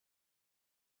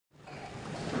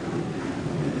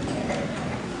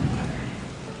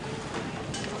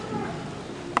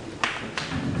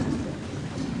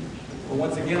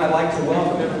once again, I'd like to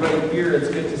welcome everybody here. It's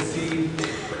good to see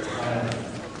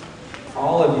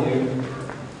all of you.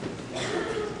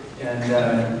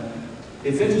 And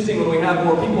it's interesting when we have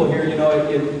more people here, you know,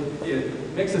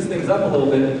 it mixes things up a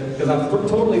little bit, because I'm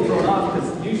totally thrown off,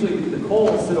 because usually the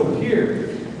Coles sit over here.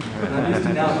 And I'm used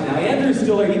to now Andrew's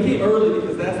still there. He came early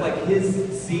because that's like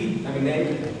his seat. I mean,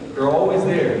 they're always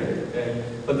there. Okay?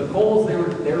 But the Coles, they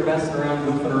were messing around,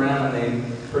 goofing around, and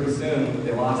pretty soon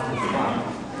they lost their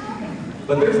spot.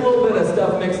 But there's a little bit of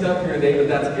stuff mixed up here today, but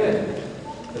that's good,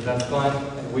 because that's fun,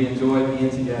 and we enjoy being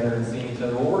together and seeing each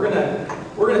other. Well,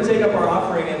 we're gonna take up our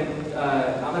offering, and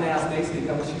I'm gonna ask Macy to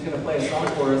come. She's gonna play a song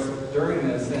for us during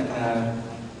this, and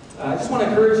I just want to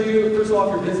encourage you. First of all,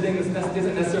 if you're visiting, this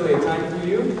isn't necessarily a time for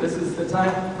you. This is the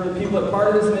time for the people that are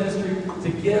part of this ministry to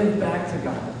give back to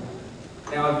God.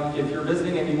 Now, if you're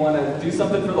visiting and you want to do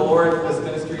something for the Lord, this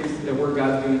ministry is where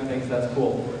God's doing things, that's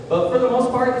cool. But for the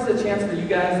most part, it's a chance for you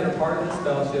guys that are part of this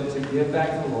fellowship to give back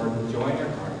to the Lord, to join your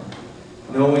heart,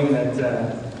 knowing that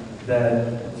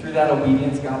through that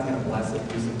obedience, God's going to bless it,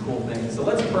 do some cool things. So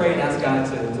let's pray and ask God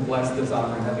to bless this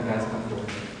offering. Have the guys come forward.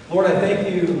 Lord, I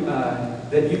thank you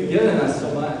that you've given us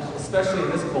so much, especially in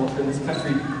this culture, in this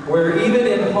country, where even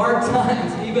in hard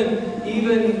times, even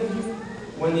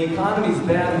when the economy's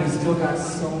bad, we still got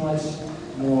so much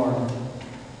more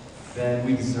than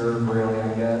we deserve, really,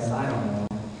 I guess. I don't know.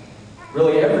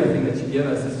 Really, everything that you give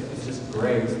us is just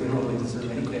great. We don't really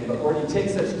deserve anything. But Lord, you take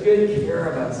such good care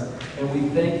of us, and we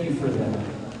thank you for that.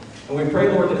 And we pray,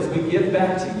 Lord, that as we give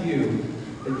back to you,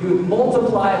 that you would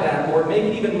multiply that, Lord, make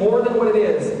it even more than what it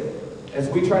is, as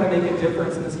we try to make a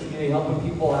difference in this community, helping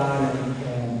people out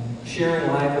and sharing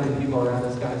life with the people around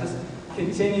us. God, just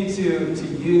continue to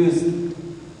use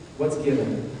what's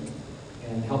given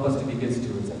and help us to be good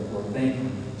stewards of it, Lord. Thank you.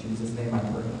 In Jesus' name I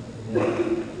pray.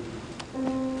 Amen.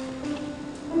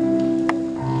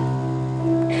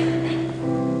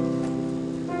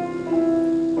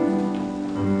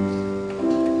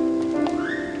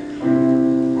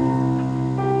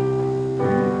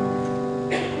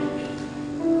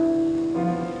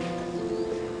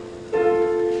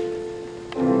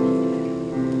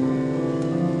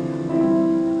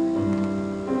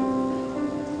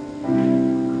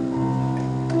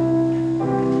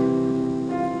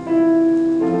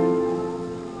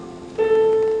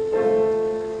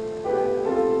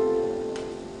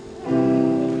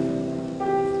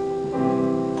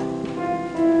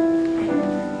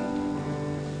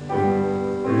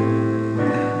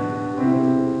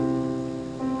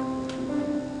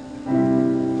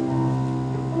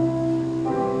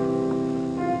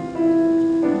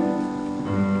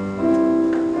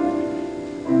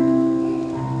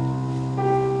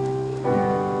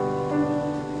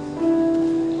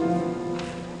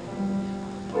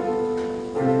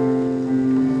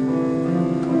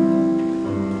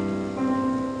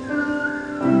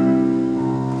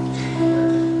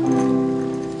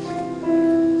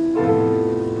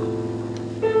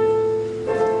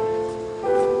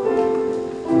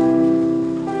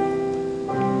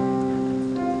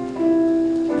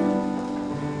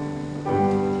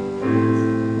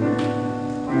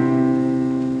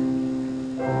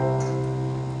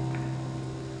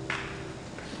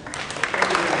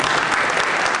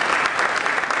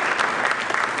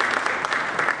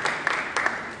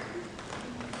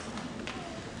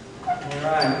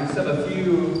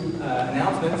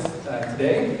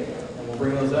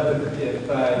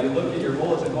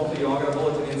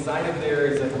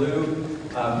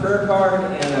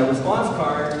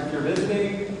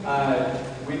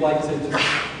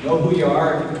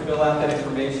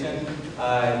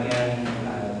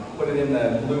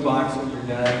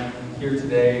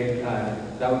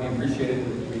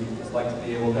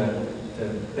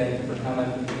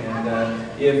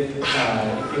 If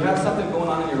you have something going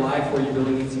on in your life where you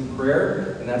really need some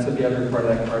prayer, and that's what the other part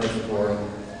of that card is for.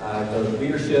 The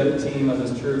leadership team of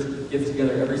this church gets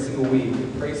together every single week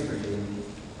and prays for you,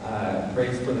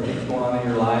 prays for the things going on in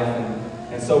your life,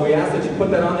 and so we ask that you put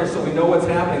that on there so we know what's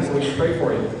happening, so we can pray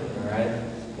for you. All right,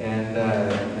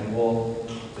 and we'll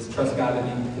just trust God that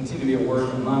He can continue to be a word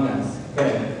among us.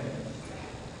 Okay.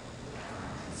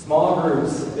 Small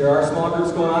groups. There are small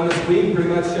groups going on this week. Pretty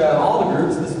much all the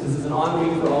groups. This is an on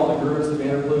week for all the groups. The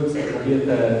Vanderploots will be at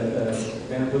the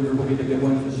Vanderploot group will be the good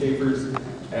ones. The Schaefer's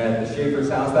at the Schaefer's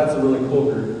house. That's a really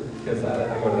cool group because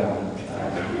I go to that one.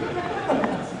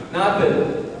 Not that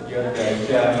you other guys,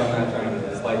 Jeff. I'm not trying to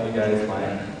dislike you guys.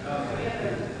 Fine.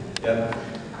 Yep.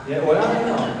 Yeah. Well, I don't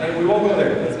know. Hey, we won't go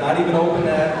there. Let's not even open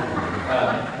that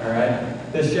up. All right.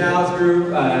 The Show's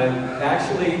group,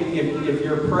 actually, if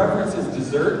your preference is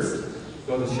desserts,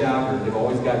 go to the Show group. They've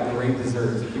always got great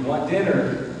desserts. If you want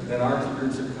dinner, then our two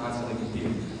groups are constantly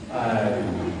competing.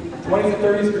 20s and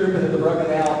 30s group is at the Barron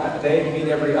now. They meet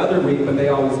every other week, but they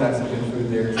always have some good food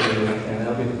there too, and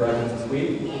that'll be the breakfast this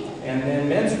week. And then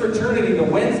men's fraternity, the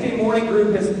Wednesday morning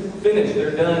group is finished.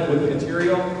 They're done with the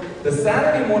material. The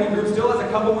Saturday morning group still has a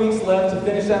couple weeks left to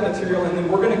finish that material, and then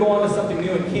we're going to go on to something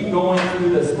new and keep going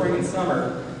through the spring and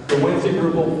summer. The Wednesday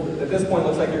group will, at this point,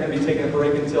 looks like you're going to be taking a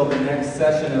break until the next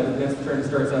session of men's fraternity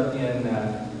starts up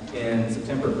in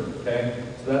September. Okay,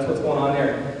 so that's what's going on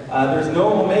there. There's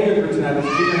no Omega group tonight. There's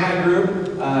a junior high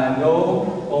group.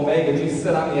 No Omega. Jesus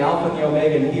said, "I'm the Alpha and the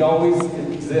Omega," and He always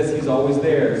exists. He's always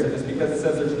there. So just because it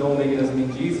says there's no Omega doesn't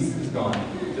mean Jesus is gone.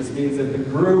 It just means that the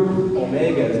group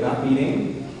Omega is not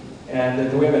meeting.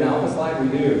 And do we have an Alpha slide?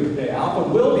 We do. Okay, Alpha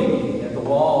will be meeting at the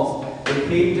walls. They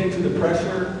caved into the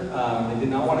pressure. They did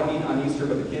not want to meet on Easter,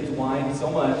 but the kids whined so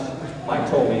much. Mike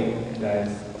told me, guys,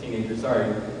 teenagers,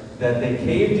 sorry, that they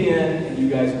caved in, and you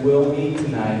guys will meet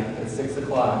tonight at 6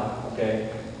 o'clock. Okay,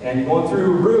 and you're going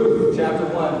through Ruth, chapter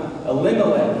 1.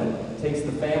 Elimelech takes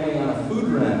the family on a food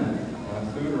run.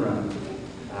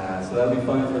 So that'll be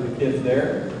fun for the kids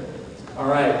there. All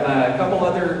right, a couple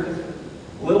other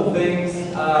little things.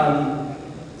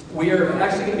 We are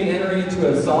actually going to be entering into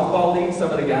a softball league, some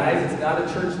of the guys. It's not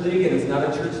a church league and it's not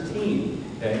a church team.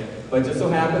 Okay? But it just so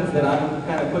happens that I'm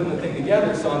kind of putting the thing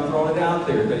together, so I'm throwing it out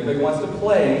there. If anybody wants to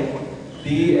play,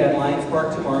 be at Lions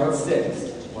Park tomorrow at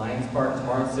 6. Lions Park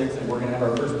tomorrow at 6, and we're going to have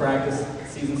our first practice.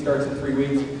 Season starts in 3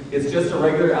 weeks. It's just a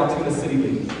regular Altoona City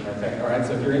League. Okay? All right,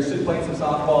 so if you're interested in playing some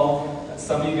softball,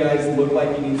 some of you guys look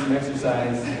like you need some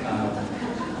exercise.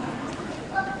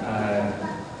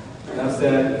 Enough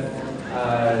said.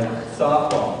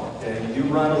 Softball. Okay? You do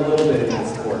run a little bit in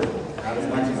this sport, not as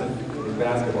much as in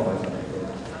basketball or something.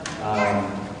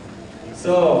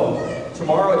 So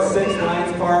tomorrow at 6,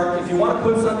 Lions Park. If you want to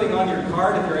put something on your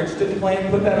card, if you're interested in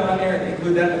playing, put that on there and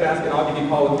include that in the basket. I'll give you a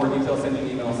call with more details, send you an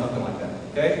email, something like that.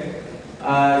 Okay?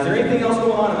 Is there anything else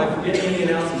going on? Am I forgetting any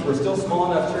announcements? We're still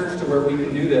small enough church to where we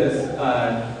can do this.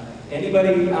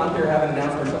 Anybody out there have an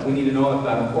announcement or something we need to know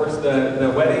about? Of course,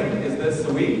 the wedding is this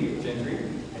week. Gentry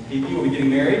and Kiki will be getting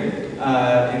married.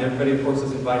 And everybody, of course,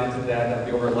 is invited to that. That'll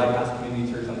be over at Lighthouse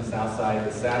Community Church on the south side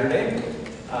this Saturday.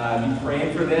 Be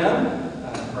praying for them.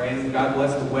 Praying that God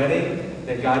bless the wedding.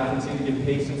 That God continue to give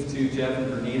patience to Jeff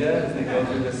and Bernita as they go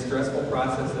through this stressful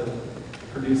process of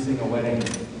producing a wedding.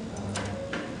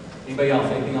 Anybody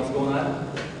else? Anything else going on?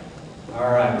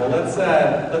 All right. Well,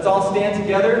 let's all stand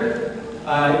together.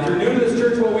 If you're new to this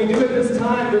church, what we do at this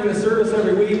time during the service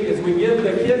every week is we give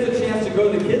the kids a chance to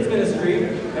go to the kids ministry,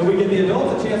 and we give the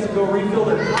adults a chance to go refill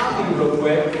their coffee real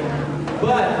quick.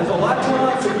 But there's a lot going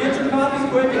on, so get your coffees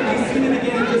quick and be